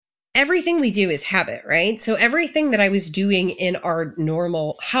everything we do is habit, right? So everything that I was doing in our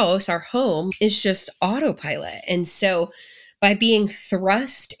normal house, our home, is just autopilot. And so by being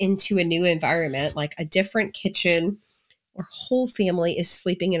thrust into a new environment, like a different kitchen, our whole family is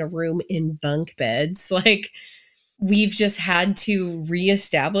sleeping in a room in bunk beds, like we've just had to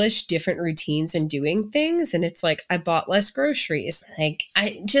reestablish different routines and doing things. And it's like, I bought less groceries. Like,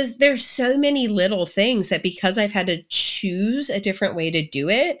 there's so many little things that because I've had to choose a different way to do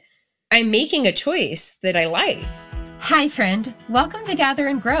it, I'm making a choice that I like. Hi, friend. Welcome to Gather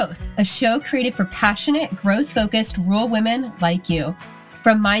and Growth, a show created for passionate, growth-focused rural women like you.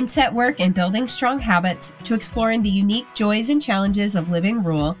 From mindset work and building strong habits to exploring the unique joys and challenges of living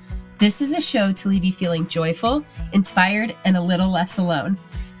rural, this is a show to leave you feeling joyful, inspired, and a little less alone.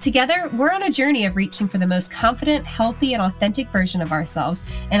 Together, we're on a journey of reaching for the most confident, healthy, and authentic version of ourselves,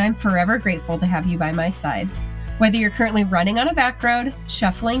 and I'm forever grateful to have you by my side. Whether you're currently running on a back road,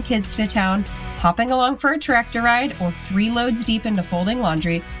 shuffling kids to town, hopping along for a tractor ride, or 3 loads deep into folding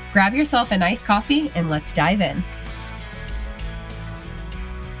laundry, grab yourself a nice coffee and let's dive in.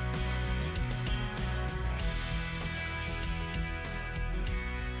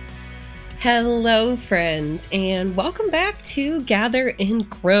 Hello, friends, and welcome back to Gather in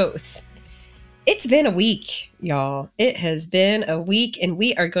Growth. It's been a week, y'all. It has been a week, and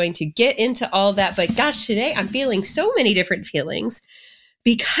we are going to get into all that. But gosh, today I'm feeling so many different feelings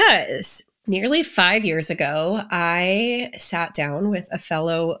because nearly 5 years ago, I sat down with a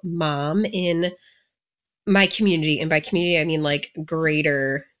fellow mom in my community. And by community, I mean like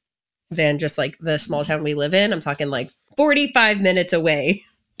greater than just like the small town we live in. I'm talking like 45 minutes away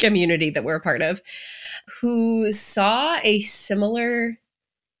community that we're a part of, who saw a similar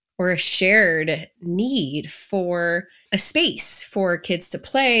or a shared need for a space for kids to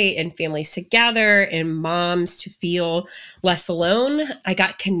play and families to gather and moms to feel less alone. I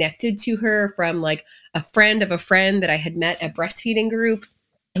got connected to her from like a friend of a friend that I had met at breastfeeding group.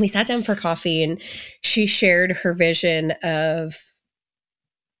 And we sat down for coffee and she shared her vision of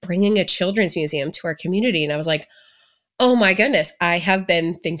bringing a children's museum to our community. And I was like, oh my goodness, I have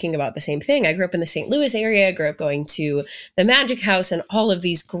been thinking about the same thing. I grew up in the St. Louis area. I grew up going to the Magic House and all of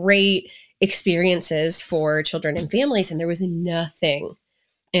these great experiences for children and families. And there was nothing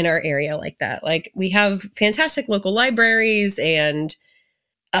in our area like that. Like, we have fantastic local libraries. And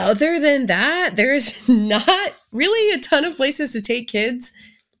other than that, there's not really a ton of places to take kids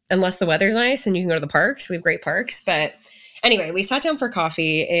unless the weather's nice and you can go to the parks. We have great parks. But anyway, we sat down for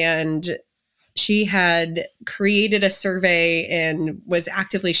coffee and she had created a survey and was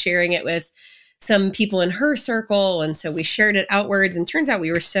actively sharing it with some people in her circle. And so we shared it outwards, and turns out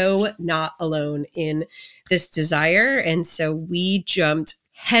we were so not alone in this desire. And so we jumped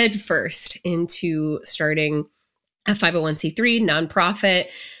headfirst into starting a 501c3 nonprofit,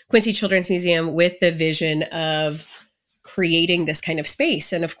 Quincy Children's Museum, with the vision of creating this kind of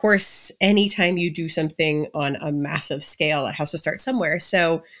space. And of course, anytime you do something on a massive scale, it has to start somewhere.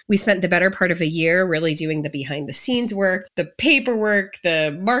 So we spent the better part of a year really doing the behind the scenes work, the paperwork,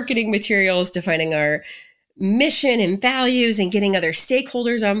 the marketing materials, defining our mission and values, and getting other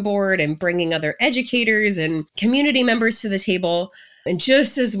stakeholders on board and bringing other educators and community members to the table. And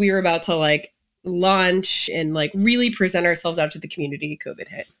just as we were about to like launch and like really present ourselves out to the community, COVID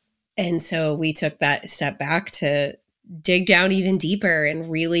hit. And so we took that step back to dig down even deeper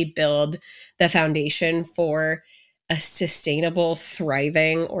and really build the foundation for a sustainable,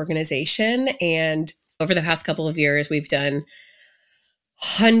 thriving organization. And over the past couple of years, we've done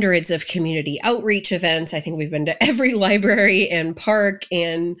hundreds of community outreach events. I think we've been to every library and park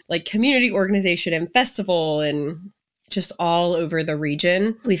and like community organization and festival and just all over the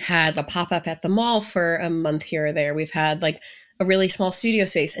region. We've had a pop-up at the mall for a month here or there. We've had like a really small studio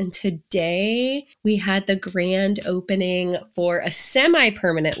space. And today we had the grand opening for a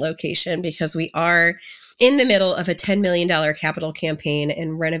semi-permanent location because we are in the middle of a $10 million capital campaign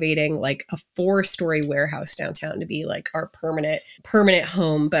and renovating like a 4-story warehouse downtown to be like our permanent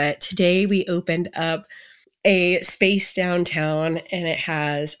home. But today we opened up a space downtown, and it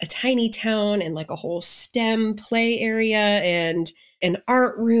has a tiny town and like a whole STEM play area and an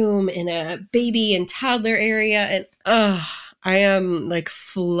art room and a baby and toddler area. And I am like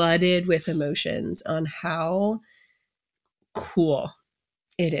flooded with emotions on how cool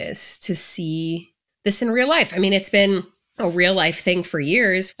it is to see this in real life. I mean, it's been a real life thing for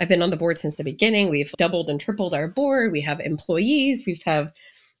years. I've been on the board since the beginning. We've doubled and tripled our board. We have employees. We have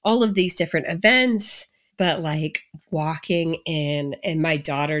all of these different events. But like walking in and my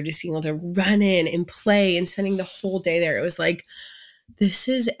daughter just being able to run in and play and spending the whole day there, it was like, this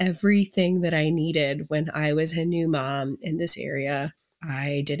is everything that I needed when I was a new mom in this area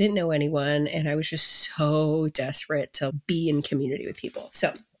I didn't know anyone, and I was just so desperate to be in community with people.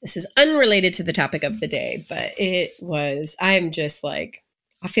 So this is unrelated to the topic of the day, but I'm just like,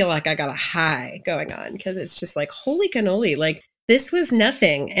 I feel like I got a high going on because it's just like, holy cannoli, like this was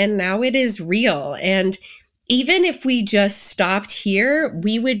nothing. And now it is real. And even if we just stopped here,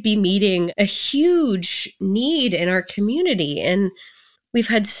 we would be meeting a huge need in our community. And we've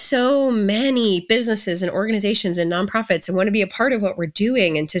had so many businesses and organizations and nonprofits and want to be a part of what we're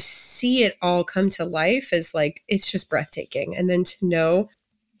doing. And to see it all come to life is like, it's just breathtaking. And then to know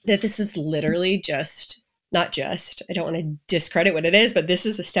that this is literally not just, I don't want to discredit what it is, but this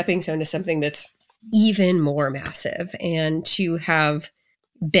is a stepping stone to something that's even more massive. And to have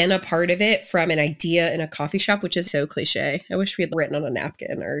been a part of it from an idea in a coffee shop, which is so cliche. I wish we had written on a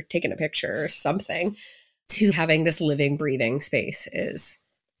napkin or taken a picture or something, to having this living, breathing space is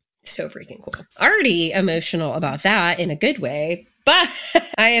so freaking cool. Already emotional about that in a good way, but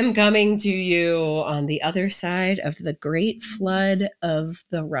I am coming to you on the other side of the great flood of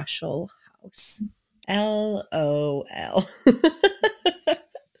the Russell house. LOL.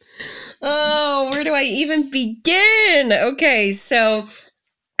 Oh, where do I even begin? Okay, so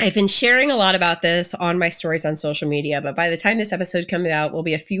I've been sharing a lot about this on my stories on social media, but by the time this episode comes out, we'll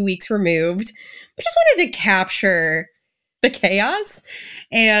be a few weeks removed. I just wanted to capture the chaos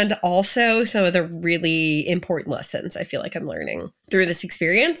and also some of the really important lessons I feel like I'm learning through this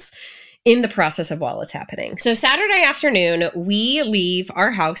experience in the process of while it's happening. So Saturday afternoon, we leave our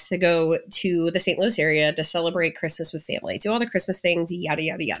house to go to the St. Louis area to celebrate Christmas with family, do all the Christmas things, yada,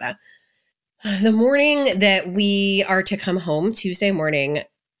 yada, yada. The morning that we are to come home, Tuesday morning,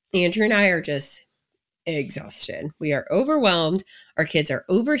 Andrew and I are just exhausted. We are overwhelmed. Our kids are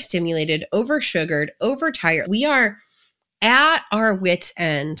overstimulated, oversugared, overtired. We are at our wits'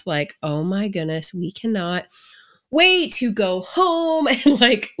 end. Like, oh my goodness, we cannot wait to go home and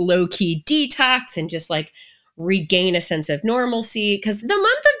like low-key detox and just like regain a sense of normalcy. Because the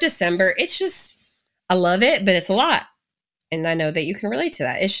month of December, it's just, I love it, but it's a lot. And I know that you can relate to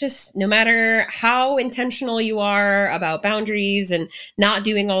that. It's just no matter how intentional you are about boundaries and not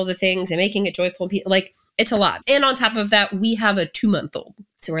doing all the things and making it joyful, like it's a lot. And on top of that, we have a 2-month-old.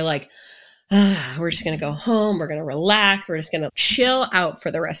 So we're like, we're just going to go home. We're going to relax. We're just going to chill out for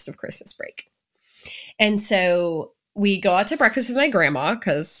the rest of Christmas break. And so we go out to breakfast with my grandma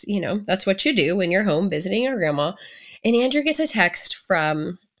because, you know, that's what you do when you're home visiting your grandma. And Andrew gets a text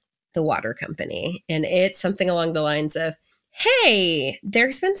from the water company. And it's something along the lines of, hey,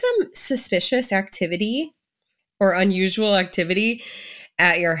 there's been some suspicious activity or unusual activity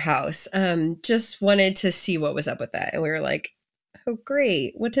at your house. Just wanted to see what was up with that. And we were like, oh,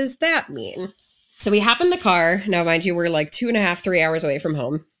 great. What does that mean? So we hop in the car. Now, mind you, we're like 2.5, 3 hours away from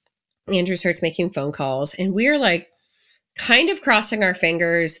home. Andrew starts making phone calls and we're like kind of crossing our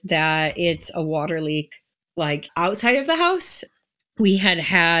fingers that it's a water leak like outside of the house. We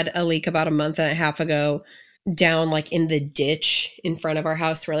had a leak about a month and a half ago down like in the ditch in front of our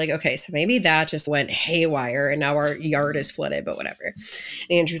house. We're like, okay, so maybe that just went haywire and now our yard is flooded, but whatever.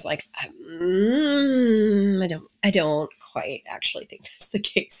 And Andrew's like, I don't quite actually think that's the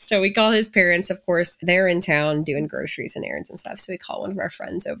case. So we call his parents, of course. They're in town doing groceries and errands and stuff. So we call one of our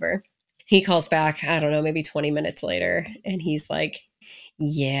friends over. He calls back, I don't know, maybe 20 minutes later. And he's like,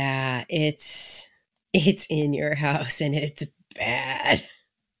 yeah, it's in your house and it's bad.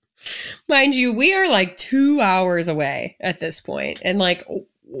 Mind you, we are like 2 hours away at this point. And like,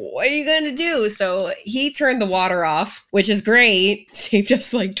 what are you going to do? So he turned the water off, which is great. Saved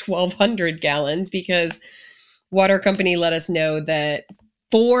us like 1,200 gallons because water company let us know that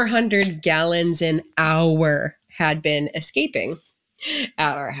 400 gallons an hour had been escaping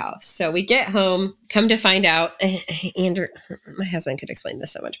at our house. So we get home, come to find out, Andrew, my husband could explain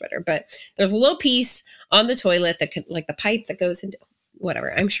this so much better, but there's a little piece on the toilet that could, like the pipe that goes into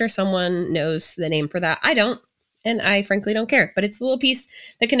whatever. I'm sure someone knows the name for that. I don't. And I frankly don't care. But it's the little piece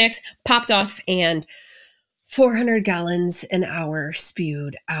that connects, popped off, and 400 gallons an hour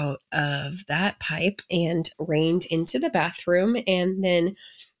spewed out of that pipe and rained into the bathroom and then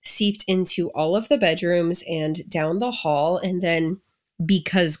seeped into all of the bedrooms and down the hall. And then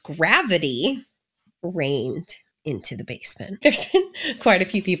because gravity rained into the basement. There's been quite a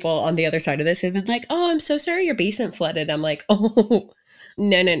few people on the other side of this who've been like, oh, I'm so sorry your basement flooded. I'm like, oh,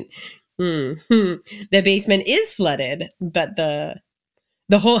 no. The basement is flooded, but the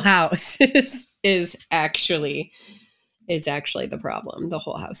whole house is actually the problem. The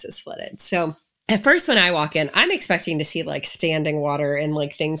whole house is flooded. So at first when I walk in, I'm expecting to see like standing water and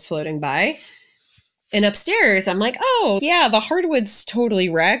like things floating by. And upstairs, I'm like, oh yeah, the hardwood's totally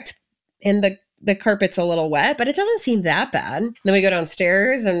wrecked. And the the carpet's a little wet, but it doesn't seem that bad. Then we go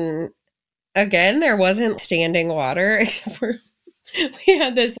downstairs and again, there wasn't standing water except for we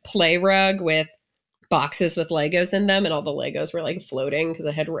had this play rug with boxes with Legos in them and all the Legos were like floating because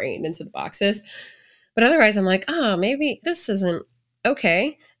it had rained into the boxes. But otherwise I'm like, oh, maybe this isn't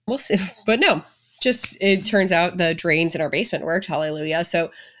okay. We'll see. But no, just it turns out the drains in our basement worked. Hallelujah.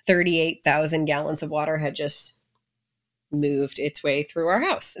 So 38,000 gallons of water had just moved its way through our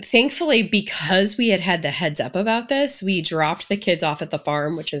house. Thankfully, because we had the heads up about this, we dropped the kids off at the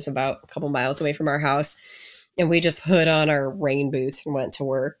farm, which is about a couple miles away from our house. And we just put on our rain boots and went to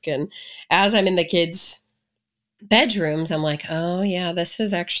work. And as I'm in the kids' bedrooms, I'm like, oh yeah, this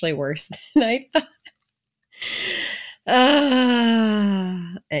is actually worse than I thought.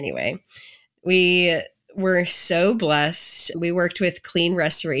 Anyway, we were so blessed. We worked with Clean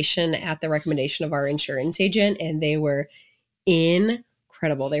Restoration at the recommendation of our insurance agent, and they were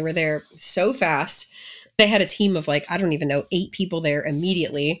incredible. They were there so fast. They had a team of like, I don't even know, 8 people there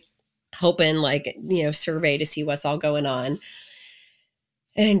immediately, helping like, survey to see what's all going on.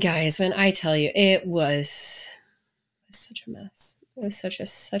 And guys, when I tell you, it was such a mess. It was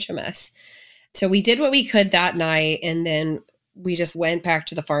such a mess. So we did what we could that night, and then we just went back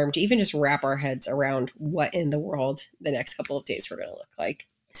to the farm to even just wrap our heads around what in the world the next couple of days were going to look like.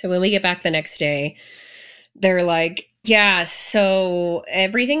 So when we get back the next day, they're like, yeah, so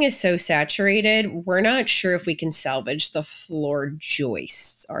everything is so saturated. We're not sure if we can salvage the floor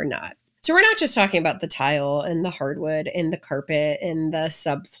joists or not. So we're not just talking about the tile and the hardwood and the carpet and the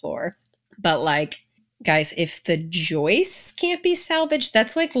subfloor, but like, guys, if the joists can't be salvaged,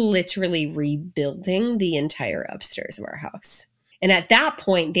 that's like literally rebuilding the entire upstairs of our house. And at that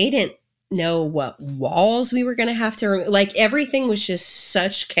point, they didn't know what walls we were going to have to remove. Like everything was just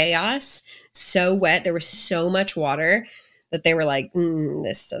such chaos, so wet. There was so much water that they were like,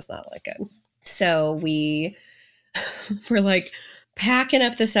 this does not look good. So we were like packing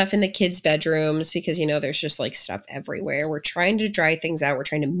up the stuff in the kids' bedrooms because, there's just like stuff everywhere. We're trying to dry things out. We're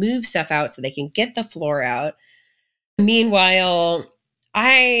trying to move stuff out so they can get the floor out. Meanwhile,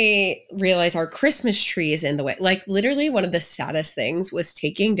 I realize our Christmas tree is in the way. Like literally one of the saddest things was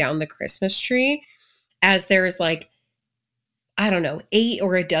taking down the Christmas tree as there's like, I don't know, 8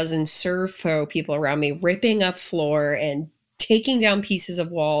 or a dozen Serve Pro people around me ripping up floor and taking down pieces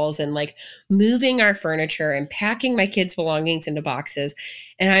of walls and like moving our furniture and packing my kids' belongings into boxes.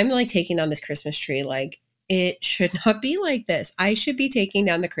 And I'm like taking down this Christmas tree. Like it should not be like this. I should be taking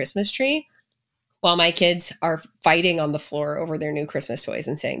down the Christmas tree while my kids are fighting on the floor over their new Christmas toys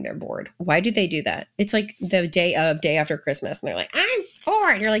and saying they're bored. Why do they do that? It's like the day after Christmas. And they're like, I'm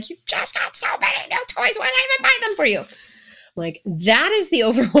bored. You're like, you just got so many new toys. Why did I even buy them for you? Like, that is the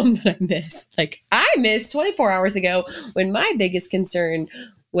overwhelm that I missed. Like, I missed 24 hours ago when my biggest concern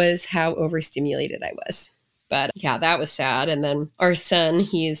was how overstimulated I was. But yeah, that was sad. And then our son,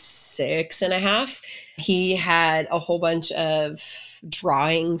 he's 6.5. He had a whole bunch of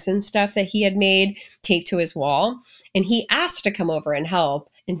drawings and stuff that he had made taped to his wall. And he asked to come over and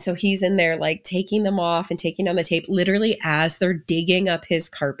help. And so he's in there like taking them off and taking down the tape literally as they're digging up his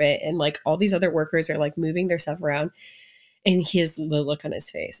carpet. And like all these other workers are like moving their stuff around. And the look on his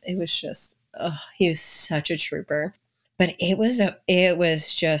face, it was just, he was such a trooper. But it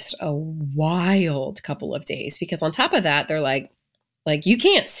was just a wild couple of days because on top of that, they're like, you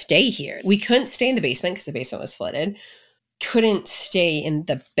can't stay here. We couldn't stay in the basement because the basement was flooded. Couldn't stay in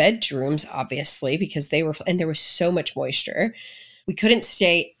the bedrooms, obviously, because there was so much moisture. We couldn't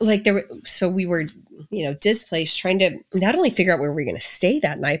stay so we were, displaced trying to not only figure out where we were going to stay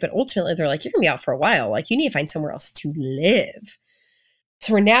that night, but ultimately they're like, you're going to be out for a while. Like you need to find somewhere else to live.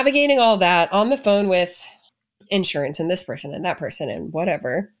 So we're navigating all that on the phone with insurance and this person and that person and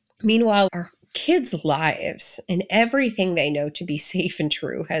whatever. Meanwhile, our kids' lives and everything they know to be safe and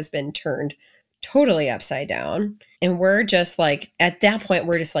true has been turned totally upside down. And we're just like, at that point,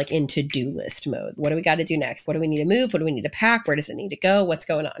 we're just like in to-do list mode. What do we got to do next? What do we need to move? What do we need to pack? Where does it need to go? What's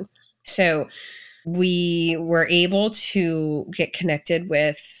going on? So we were able to get connected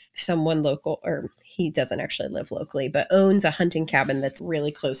with someone local, or he doesn't actually live locally, but owns a hunting cabin that's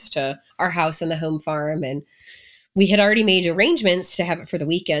really close to our house and the home farm. And we had already made arrangements to have it for the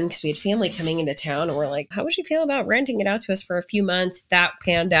weekend because we had family coming into town. And we're like, how would you feel about renting it out to us for a few months? That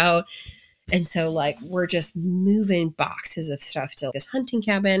panned out. And so like, we're just moving boxes of stuff to this hunting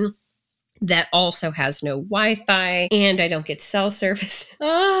cabin that also has no Wi-Fi and I don't get cell service.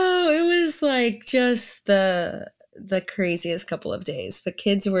 Oh, it was like just the craziest couple of days. The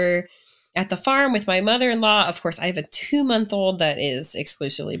kids were at the farm with my mother-in-law. Of course, I have a 2-month-old that is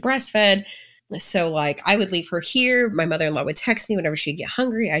exclusively breastfed. So like I would leave her here. My mother-in-law would text me whenever she'd get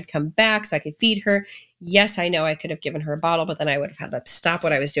hungry. I'd come back so I could feed her. Yes, I know I could have given her a bottle, but then I would have had to stop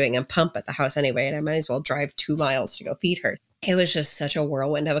what I was doing and pump at the house anyway. And I might as well drive 2 miles to go feed her. It was just such a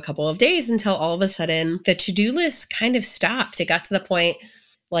whirlwind of a couple of days until all of a sudden the to-do list kind of stopped. It got to the point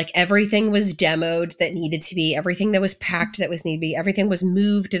like everything was demoed that needed to be, everything that was packed that was needed to be, everything was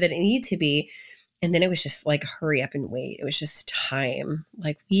moved that it needed to be. And then it was just like, hurry up and wait. It was just time.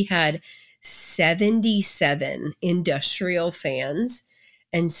 Like we had 77 industrial fans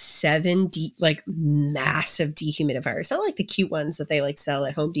and 7 like massive dehumidifiers. Not like the cute ones that they like sell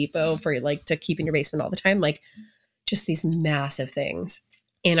at Home Depot for like to keep in your basement all the time. Like just these massive things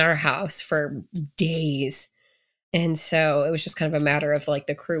in our house for days. And so it was just kind of a matter of like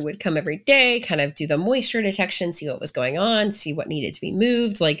the crew would come every day, kind of do the moisture detection, see what was going on, see what needed to be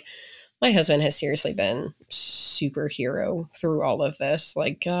moved. Like my husband has seriously been superhero through all of this.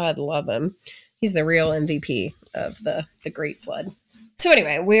 Like, God love him. He's the real MVP of the Great Flood. So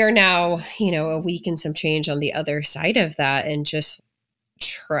anyway, we are now, a week and some change on the other side of that and just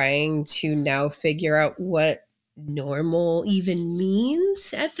trying to now figure out what normal even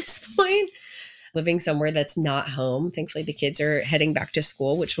means at this point. Living somewhere that's not home. Thankfully, the kids are heading back to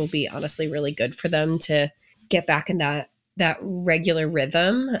school, which will be honestly really good for them to get back in that regular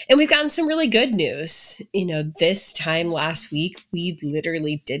rhythm. And we've gotten some really good news. This time last week, we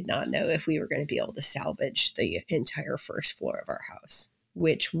literally did not know if we were going to be able to salvage the entire first floor of our house,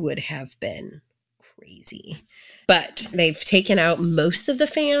 which would have been crazy. But they've taken out most of the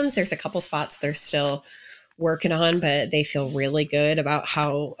fans. There's a couple spots they're still working on, but they feel really good about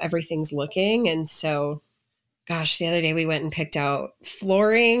how everything's looking. And so, gosh, the other day we went and picked out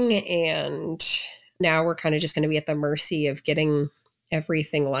flooring, and now we're kind of just going to be at the mercy of getting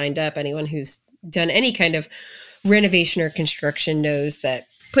everything lined up. Anyone who's done any kind of renovation or construction knows that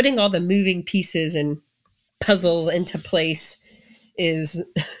putting all the moving pieces and puzzles into place is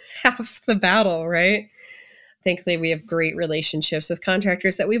half the battle, right? Thankfully, we have great relationships with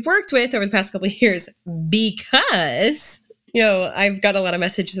contractors that we've worked with over the past couple of years because, I've got a lot of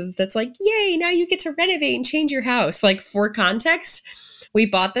messages that's like, yay, now you get to renovate and change your house. Like for context, we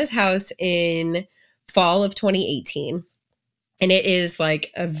bought this house in fall of 2018, and it is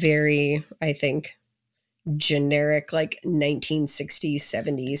like a very, I think, generic, like 1960s,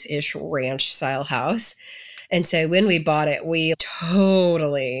 70s-ish ranch style house. And so when we bought it,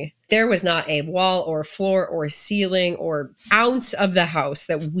 there was not a wall or floor or ceiling or ounce of the house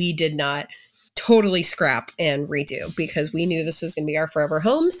that we did not totally scrap and redo because we knew this was going to be our forever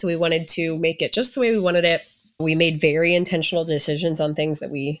home. So we wanted to make it just the way we wanted it. We made very intentional decisions on things that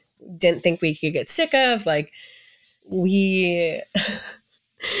we didn't think we could get sick of. Like then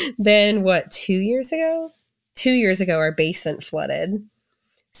 2 years ago? 2 years ago, our basement flooded.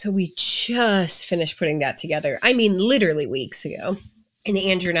 So we just finished putting that together. I mean, literally weeks ago. And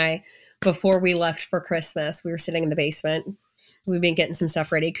Andrew and I, before we left for Christmas, we were sitting in the basement. We've been getting some stuff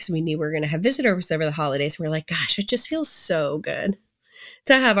ready because we knew we were going to have visitors over the holidays. And we're like, gosh, it just feels so good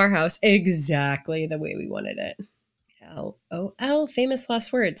to have our house exactly the way we wanted it. LOL, famous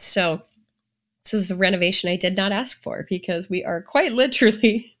last words. So this is the renovation I did not ask for because we are quite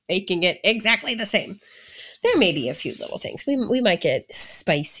literally making it exactly the same. There may be a few little things. We might get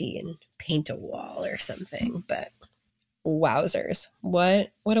spicy and paint a wall or something, but wowzers,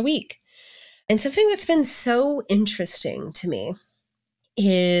 what a week. And something that's been so interesting to me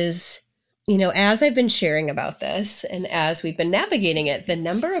is, as I've been sharing about this and as we've been navigating it, the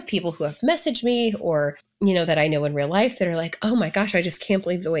number of people who have messaged me or, that I know in real life that are like, oh my gosh, I just can't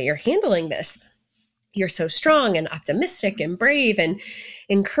believe the way you're handling this. You're so strong and optimistic and brave and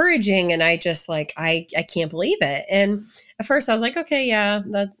encouraging. And I just I can't believe it. And at first I was like, okay, yeah,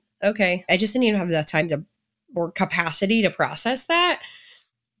 okay. I just didn't even have the time or capacity to process that.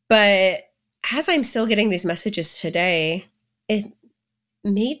 But as I'm still getting these messages today, it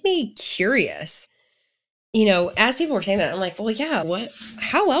made me curious. As people were saying that, I'm like, well, yeah,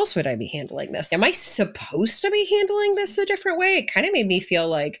 how else would I be handling this? Am I supposed to be handling this a different way? It kind of made me feel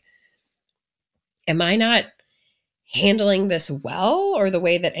like, am I not handling this well or the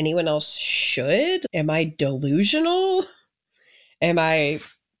way that anyone else should? Am I delusional? Am I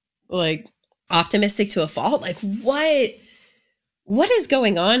optimistic to a fault? Like what is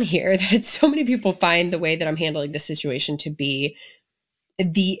going on here that so many people find the way that I'm handling this situation to be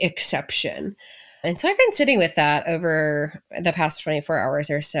the exception? And so I've been sitting with that over the past 24 hours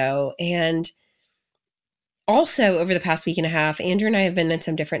or so. And also over the past week and a half, Andrew and I have been in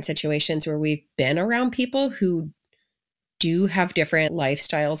some different situations where we've been around people who do have different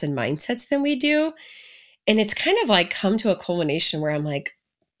lifestyles and mindsets than we do. And it's kind of come to a culmination where I'm like,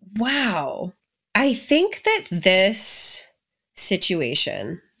 wow, I think that this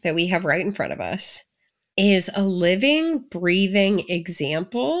situation that we have right in front of us is a living, breathing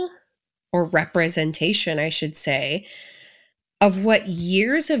example or representation, I should say, of what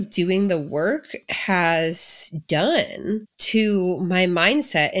years of doing the work has done to my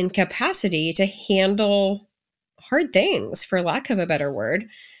mindset and capacity to handle hard things, for lack of a better word.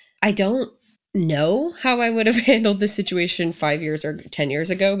 I don't know how I would have handled this situation 5 years or 10 years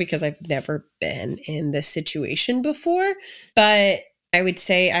ago because I've never been in this situation before. But I would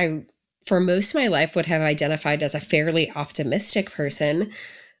say I, for most of my life, would have identified as a fairly optimistic person.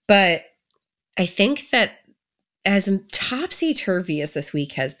 But I think that as topsy-turvy as this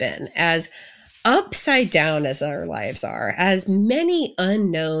week has been, as upside down as our lives are, as many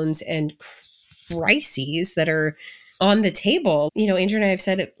unknowns and crises that are on the table, Andrew and I have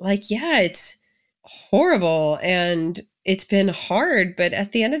said it like, yeah, it's horrible and it's been hard, but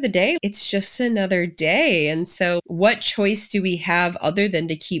at the end of the day, it's just another day. And so what choice do we have other than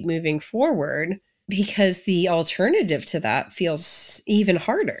to keep moving forward? Because the alternative to that feels even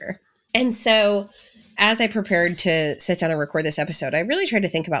harder. And so as I prepared to sit down and record this episode, I really tried to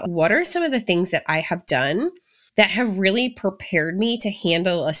think about what are some of the things that I have done that have really prepared me to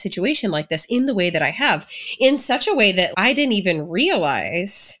handle a situation like this in the way that I have, in such a way that I didn't even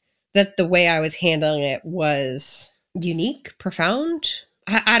realize that the way I was handling it was unique, profound.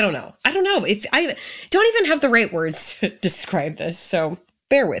 I don't know. I don't know if I don't even have the right words to describe this. So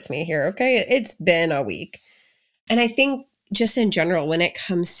bear with me here, okay? It's been a week. And I think just in general, when it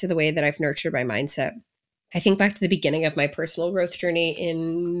comes to the way that I've nurtured my mindset, I think back to the beginning of my personal growth journey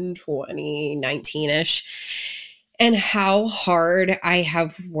in 2019-ish and how hard I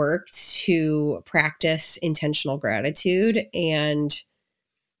have worked to practice intentional gratitude and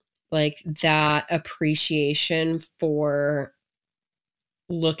like that appreciation for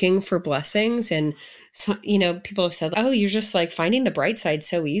looking for blessings. And, people have said, oh, you're just like finding the bright side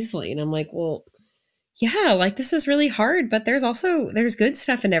so easily. And I'm like, well, yeah, like this is really hard, but there's good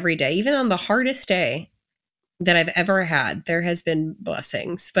stuff in every day. Even on the hardest day that I've ever had, there has been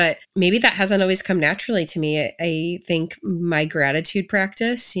blessings, but maybe that hasn't always come naturally to me. I think my gratitude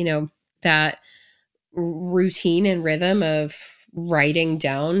practice, that routine and rhythm of writing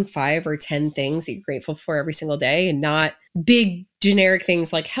down 5 or 10 things that you're grateful for every single day, and not big generic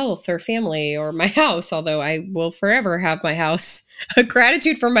things like health or family or my house, although I will forever have my house, a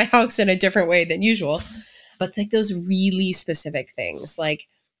gratitude for my house in a different way than usual. But like those really specific things, like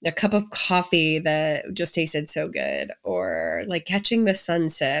a cup of coffee that just tasted so good, or like catching the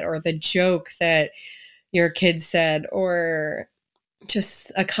sunset, or the joke that your kid said, or just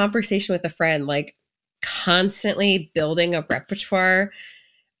a conversation with a friend, like constantly building a repertoire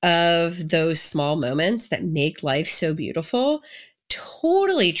of those small moments that make life so beautiful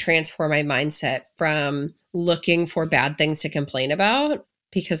totally transform my mindset from looking for bad things to complain about,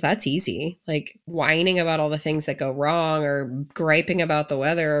 because that's easy. Like whining about all the things that go wrong, or griping about the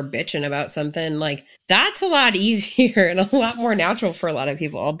weather, or bitching about something, like that's a lot easier and a lot more natural for a lot of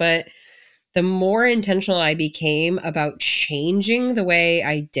people. But the more intentional I became about changing the way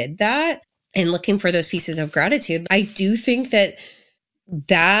I did that and looking for those pieces of gratitude, I do think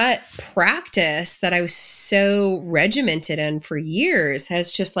that practice that I was so regimented in for years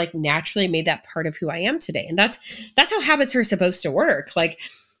has just like naturally made that part of who I am today. And that's how habits are supposed to work. Like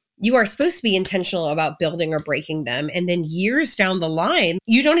you are supposed to be intentional about building or breaking them. And then years down the line,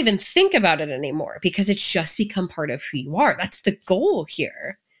 you don't even think about it anymore because it's just become part of who you are. That's the goal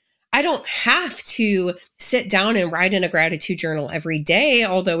here. I don't have to sit down and write in a gratitude journal every day,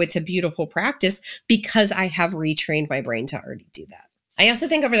 although it's a beautiful practice, because I have retrained my brain to already do that. I also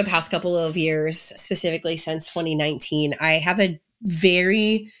think over the past couple of years, specifically since 2019, I have a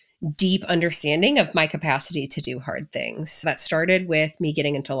very deep understanding of my capacity to do hard things. That started with me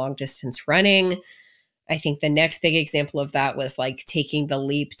getting into long distance running. I think the next big example of that was like taking the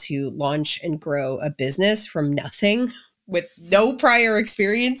leap to launch and grow a business from nothing with no prior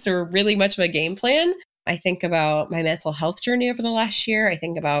experience or really much of a game plan. I think about my mental health journey over the last year. I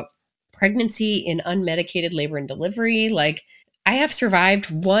think about pregnancy in unmedicated labor and delivery. Like I have survived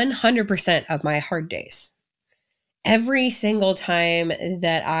 100% of my hard days. Every single time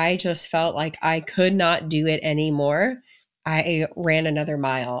that I just felt like I could not do it anymore, I ran another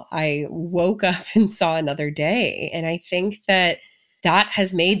mile. I woke up and saw another day. And I think that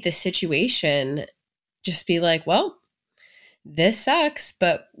has made the situation just be like, well, this sucks,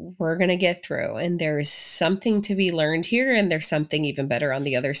 but we're going to get through. And there's something to be learned here. And there's something even better on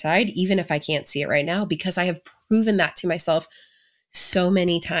the other side, even if I can't see it right now, because I have proven that to myself so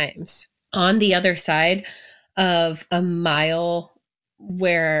many times. On the other side of a mile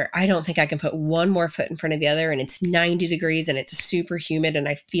where I don't think I can put one more foot in front of the other, and it's 90 degrees and it's super humid and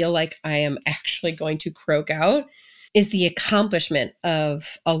I feel like I am actually going to croak out, is the accomplishment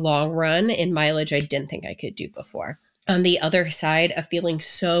of a long run in mileage I didn't think I could do before. On the other side of feeling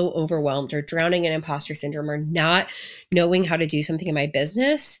so overwhelmed or drowning in imposter syndrome or not knowing how to do something in my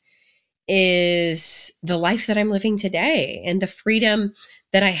business is the life that I'm living today and the freedom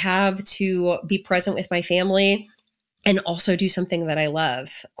that I have to be present with my family and also do something that I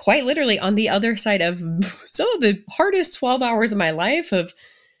love. Quite literally, on the other side of some of the hardest 12 hours of my life of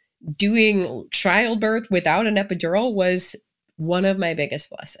doing childbirth without an epidural was one of my biggest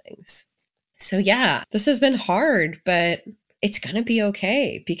blessings. So yeah, this has been hard, but it's going to be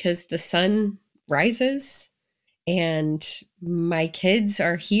okay because the sun rises and my kids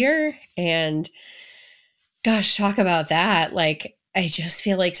are here. And gosh, talk about that. Like, I just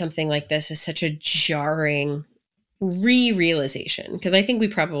feel like something like this is such a jarring realization, because I think we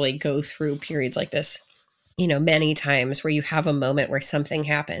probably go through periods like this, many times where you have a moment where something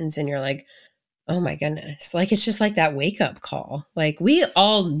happens and you're like, oh my goodness, like it's just like that wake up call. Like we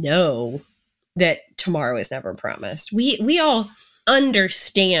all know that tomorrow is never promised. We all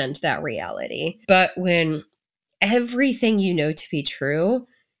understand that reality. But when everything you know to be true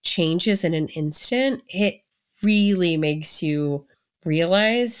changes in an instant, it really makes you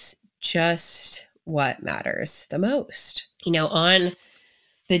realize just what matters the most. On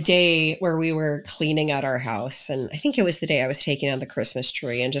the day where we were cleaning out our house, and I think it was the day I was taking down the Christmas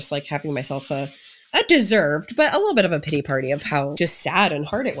tree and just like having myself a deserved, but a little bit of a pity party of how just sad and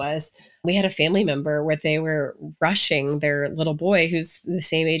hard it was. We had a family member where they were rushing their little boy, who's the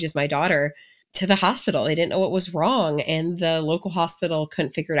same age as my daughter, to the hospital. They didn't know what was wrong, and the local hospital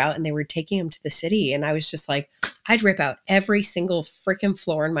couldn't figure it out, and they were taking him to the city. And I was just like, I'd rip out every single freaking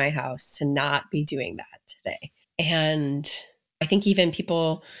floor in my house to not be doing that today. And I think even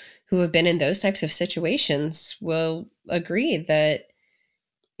people who have been in those types of situations will agree that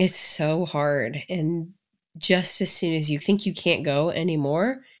it's so hard. And just as soon as you think you can't go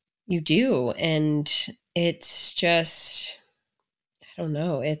anymore, you do. And it's just, I don't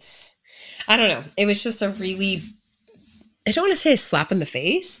know. It was just a really, I don't want to say a slap in the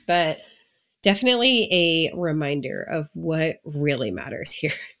face, but definitely a reminder of what really matters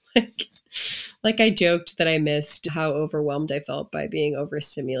here. Like I joked that I missed how overwhelmed I felt by being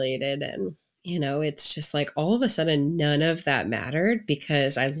overstimulated. And, it's just like all of a sudden, none of that mattered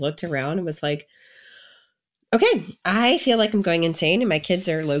because I looked around and was like, okay, I feel like I'm going insane and my kids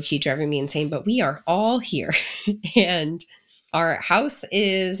are low key driving me insane, but we are all here. And our house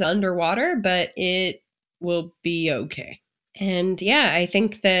is underwater, but it will be okay. And yeah, I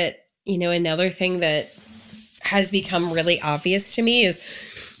think that, another thing that has become really obvious to me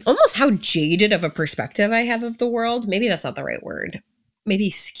is almost how jaded of a perspective I have of the world. Maybe that's not the right word. Maybe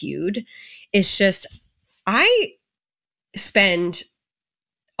skewed. It's just, I spend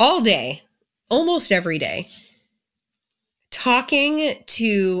all day, almost every day, talking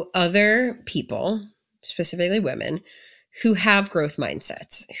to other people, specifically women, who have growth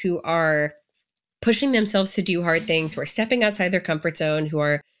mindsets, who are pushing themselves to do hard things, who are stepping outside their comfort zone, who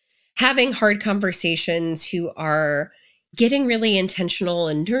are having hard conversations, who are getting really intentional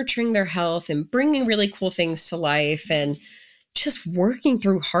and nurturing their health and bringing really cool things to life and just working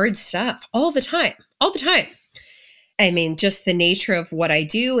through hard stuff all the time. I mean, just the nature of what I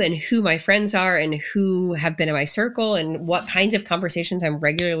do and who my friends are and who have been in my circle and what kinds of conversations I'm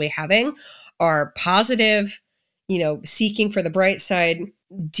regularly having are positive, seeking for the bright side,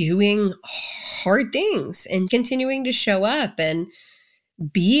 doing hard things and continuing to show up and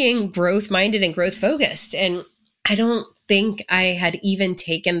being growth minded and growth focused. And I don't think I had even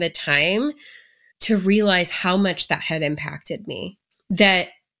taken the time to realize how much that had impacted me. That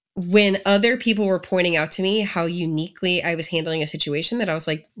when other people were pointing out to me how uniquely I was handling a situation, that I was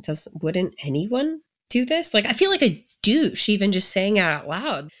like, wouldn't anyone do this? Like, I feel like a douche even just saying it out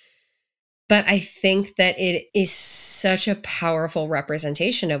loud. But I think that it is such a powerful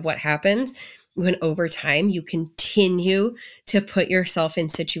representation of what happens when over time you continue to put yourself in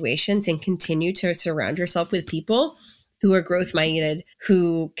situations and continue to surround yourself with people who are growth minded,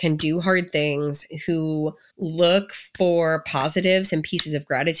 who can do hard things, who look for positives and pieces of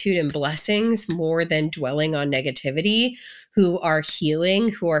gratitude and blessings more than dwelling on negativity, who are healing,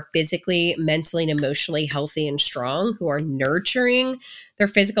 who are physically, mentally, and emotionally healthy and strong, who are nurturing their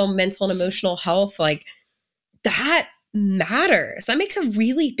physical, mental, and emotional health. Like, that matters. That makes a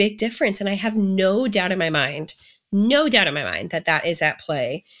really big difference. And I have no doubt in my mind that that is at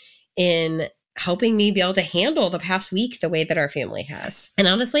play in helping me be able to handle the past week the way that our family has. And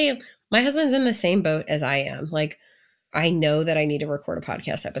honestly, my husband's in the same boat as I am. Like, I know that I need to record a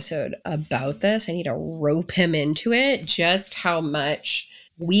podcast episode about this. I need to rope him into it, just how much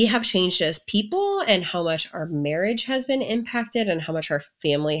we have changed as people and how much our marriage has been impacted and how much our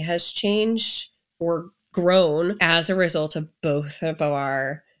family has changed or grown as a result of both of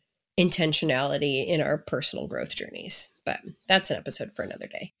our intentionality in our personal growth journeys. But that's an episode for another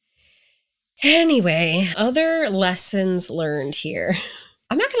day. Anyway, other lessons learned here.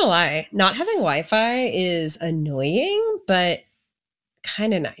 I'm not going to lie, not having Wi-Fi is annoying, but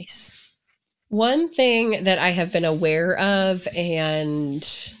kind of nice. One thing that I have been aware of and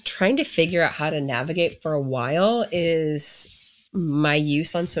trying to figure out how to navigate for a while is my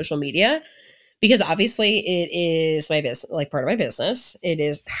use on social media, because obviously it is my business, like part of my business. It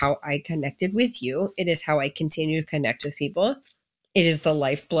is how I connected with you. It is how I continue to connect with people. It is the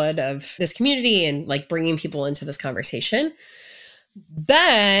lifeblood of this community and like bringing people into this conversation.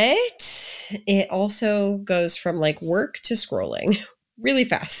 But it also goes from like work to scrolling really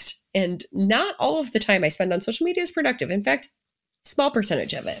fast. And not all of the time I spend on social media is productive. In fact, small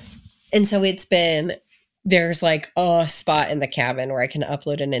percentage of it. And so there's like a spot in the cabin where I can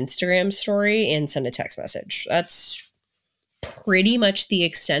upload an Instagram story and send a text message. That's pretty much the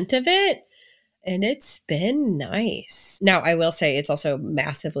extent of it. And it's been nice. Now, I will say it's also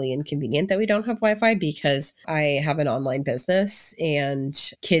massively inconvenient that we don't have Wi-Fi because I have an online business and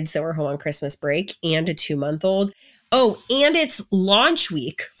kids that were home on Christmas break and a 2-month-old. Oh, and it's launch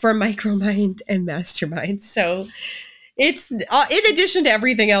week for Micromind and Mastermind. So it's in addition to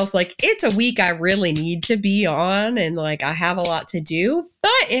everything else, like it's a week I really need to be on and like I have a lot to do.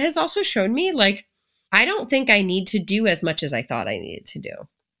 But it has also shown me like I don't think I need to do as much as I thought I needed to do,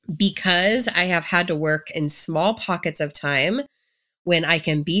 because I have had to work in small pockets of time when I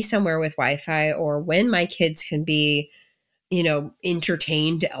can be somewhere with Wi-Fi or when my kids can be,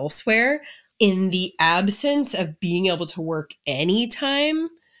 entertained elsewhere. In the absence of being able to work anytime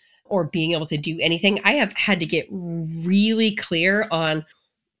or being able to do anything, I have had to get really clear on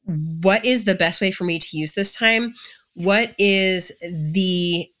what is the best way for me to use this time. What is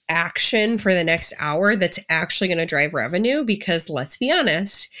the action for the next hour that's actually going to drive revenue? Because let's be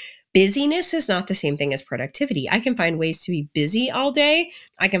honest, busyness is not the same thing as productivity. I can find ways to be busy all day.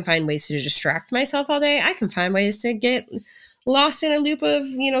 I can find ways to distract myself all day. I can find ways to get lost in a loop of,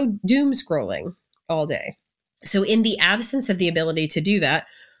 doom scrolling all day. So in the absence of the ability to do that,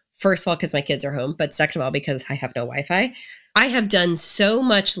 first of all, because my kids are home, but second of all, because I have no Wi-Fi, I have done so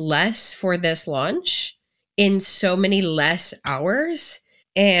much less for this launch in so many less hours,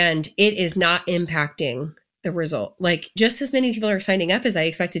 and it is not impacting the result. Like just as many people are signing up as I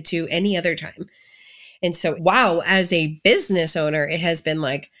expected to any other time. And so, wow, as a business owner, it has been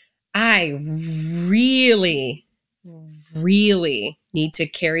like, I really need to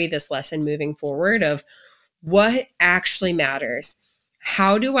carry this lesson moving forward of what actually matters.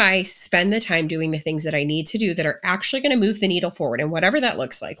 How do I spend the time doing the things that I need to do that are actually going to move the needle forward? And whatever that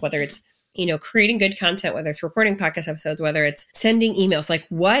looks like, whether it's, creating good content, whether it's recording podcast episodes, whether it's sending emails, like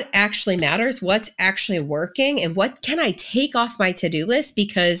what actually matters, what's actually working, and what can I take off my to-do list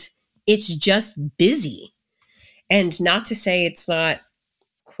because it's just busy. And not to say it's not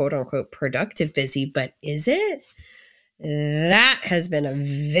quote unquote productive busy, but is it? That has been a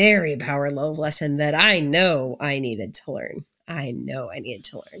very power level lesson that I know I needed to learn. I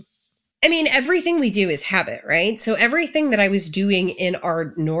mean, everything we do is habit, right? So everything that I was doing in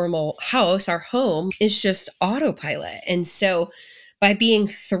our normal house, our home, is just autopilot. And so by being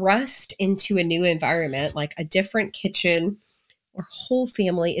thrust into a new environment, like a different kitchen, our whole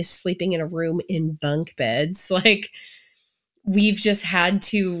family is sleeping in a room in bunk beds, like we've just had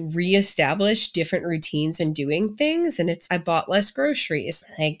to reestablish different routines and doing things. And I bought less groceries.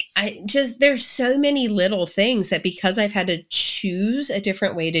 There's so many little things that because I've had to choose a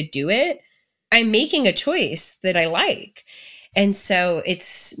different way to do it, I'm making a choice that I like. And so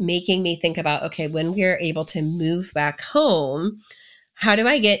it's making me think about, okay, when we're able to move back home, how do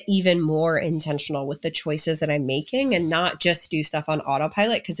I get even more intentional with the choices that I'm making and not just do stuff on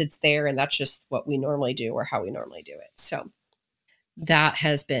autopilot because it's there and that's just what we normally do or how we normally do it. So that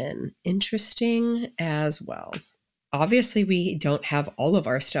has been interesting as well. Obviously, we don't have all of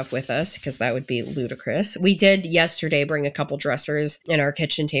our stuff with us because that would be ludicrous. We did yesterday bring a couple dressers and our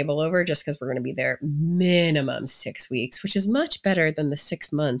kitchen table over just because we're going to be there minimum 6 weeks, which is much better than the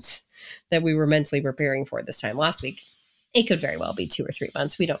 6 months that we were mentally preparing for this time last week. It could very well be 2 or 3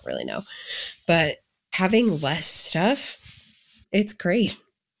 months. We don't really know. But having less stuff, it's great.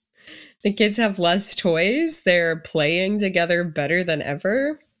 The kids have less toys. They're playing together better than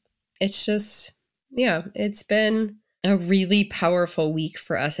ever. It's just, it's been a really powerful week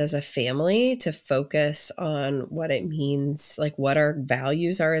for us as a family to focus on what it means, like what our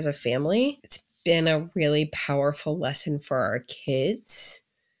values are as a family. It's been a really powerful lesson for our kids.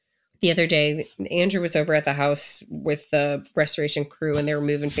 The other day, Andrew was over at the house with the restoration crew and they were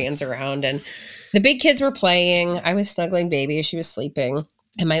moving fans around and the big kids were playing. I was snuggling baby. She was sleeping.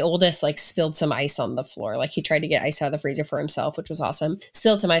 And my oldest spilled some ice on the floor. Like he tried to get ice out of the freezer for himself, which was awesome.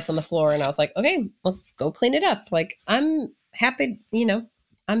 Spilled some ice on the floor. And I was like, okay, well, go clean it up. Like I'm happy,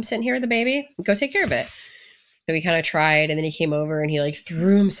 I'm sitting here with the baby. Go take care of it. So he kind of tried, and then he came over and he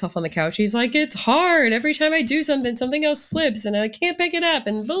threw himself on the couch. He's like, it's hard. Every time I do something, something else slips and I can't pick it up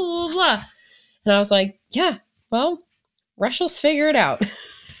and blah, blah, blah. And I was like, yeah, well, Russia's figure it out.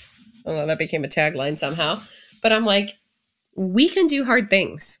 Oh, that became a tagline somehow. But I'm like, we can do hard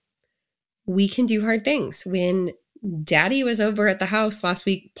things. We can do hard things. When Daddy was over at the house last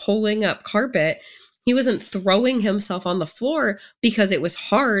week pulling up carpet, he wasn't throwing himself on the floor because it was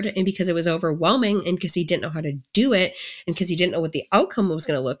hard and because it was overwhelming and because he didn't know how to do it and because he didn't know what the outcome was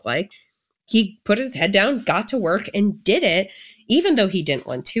going to look like. He put his head down, got to work, and did it, even though he didn't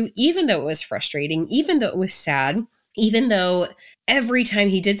want to, even though it was frustrating, even though it was sad, even though every time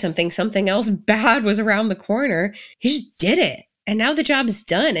he did something, something else bad was around the corner. He just did it. And now the job's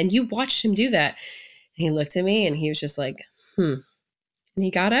done. And you watched him do that. And he looked at me and he was just like, And he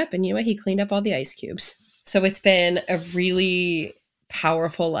got up and you know what? He cleaned up all the ice cubes. So it's been a really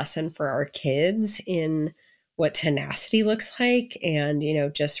powerful lesson for our kids in what tenacity looks like. And,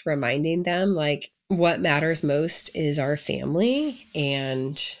 just reminding them what matters most is our family.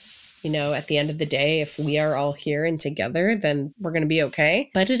 And at the end of the day, if we are all here and together, then we're going to be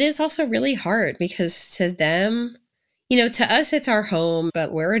okay. But it is also really hard because to them, to us, it's our home,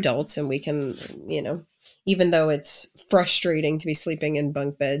 but we're adults and we can, even though it's frustrating to be sleeping in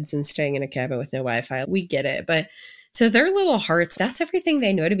bunk beds and staying in a cabin with no Wi-Fi, we get it. But to their little hearts, that's everything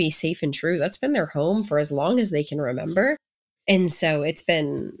they know to be safe and true. That's been their home for as long as they can remember. And so it's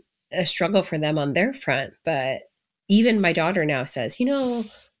been a struggle for them on their front. But even my daughter now says,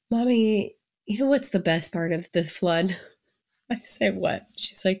 Mommy, what's the best part of the flood? I say, what?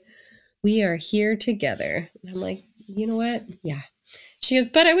 She's like, we are here together. And I'm like, you know what? Yeah. She goes,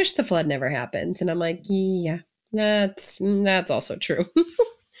 but I wish the flood never happened. And I'm like, yeah, that's also true.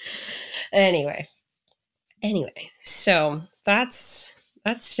 Anyway, so that's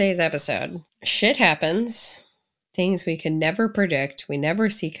today's episode. Shit happens. Things we could never predict. We never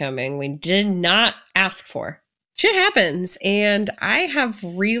see coming. We did not ask for. Shit happens. And I have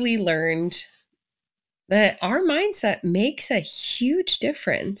really learned that our mindset makes a huge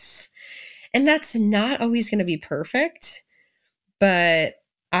difference. And that's not always going to be perfect, but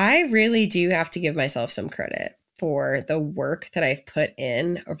I really do have to give myself some credit for the work that I've put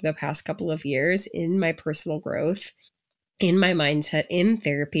in over the past couple of years in my personal growth, in my mindset, in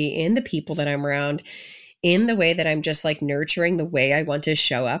therapy, in the people that I'm around, in the way that I'm just nurturing the way I want to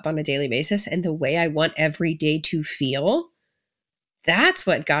show up on a daily basis and the way I want every day to feel. That's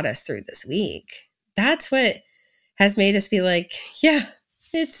what got us through this week. That's what has made us be like, yeah,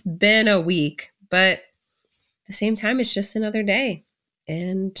 it's been a week, but at the same time, it's just another day.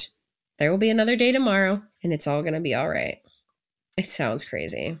 And there will be another day tomorrow, and it's all going to be all right. It sounds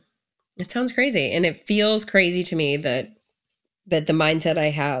crazy. And it feels crazy to me that the mindset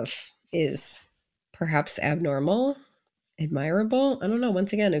I have is perhaps abnormal, admirable. I don't know.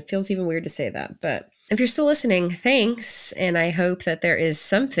 Once again, it feels even weird to say that. But if you're still listening, thanks. And I hope that there is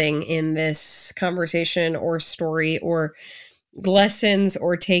something in this conversation or story or lessons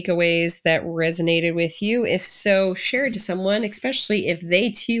or takeaways that resonated with you. If so, share it to someone, especially if they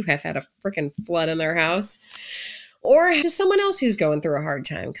too have had a freaking flood in their house, or to someone else who's going through a hard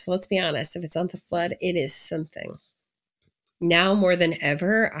time. Because let's be honest, if it's not the flood, it is something. Now more than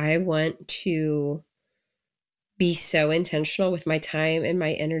ever, I want to be so intentional with my time and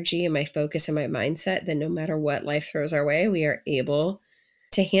my energy and my focus and my mindset that no matter what life throws our way, we are able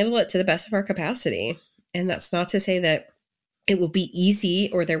to handle it to the best of our capacity. And that's not to say that it will be easy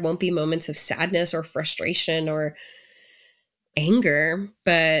or there won't be moments of sadness or frustration or anger,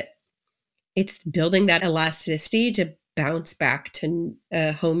 but it's building that elasticity to bounce back to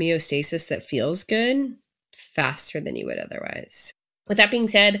a homeostasis that feels good faster than you would otherwise. With that being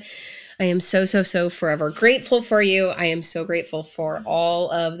said, I am so forever grateful for you. I am so grateful for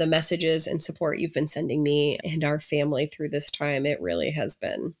all of the messages and support you've been sending me and our family through this time. It really has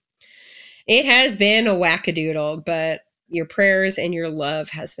been. It has been a wackadoodle, but your prayers and your love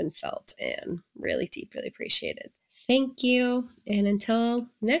has been felt and really deeply appreciated. Thank you. And until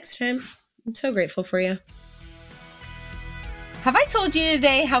next time, I'm so grateful for you. Have I told you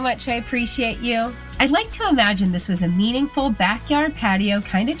today how much I appreciate you? I'd like to imagine this was a meaningful backyard patio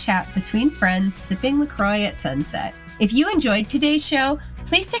kind of chat between friends sipping LaCroix at sunset. If you enjoyed today's show,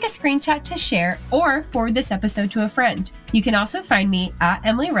 please take a screenshot to share or forward this episode to a friend. You can also find me at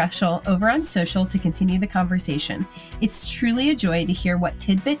Emily Rushell over on social to continue the conversation. It's truly a joy to hear what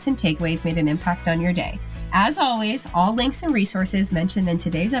tidbits and takeaways made an impact on your day. As always, all links and resources mentioned in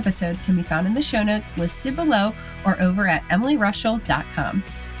today's episode can be found in the show notes listed below or over at emilyrushell.com.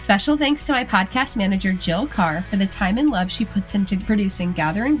 Special thanks to my podcast manager, Jill Carr, for the time and love she puts into producing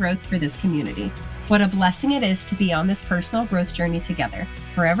Gather and Growth for this community. What a blessing it is to be on this personal growth journey together.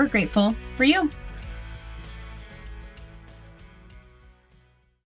 Forever grateful for you.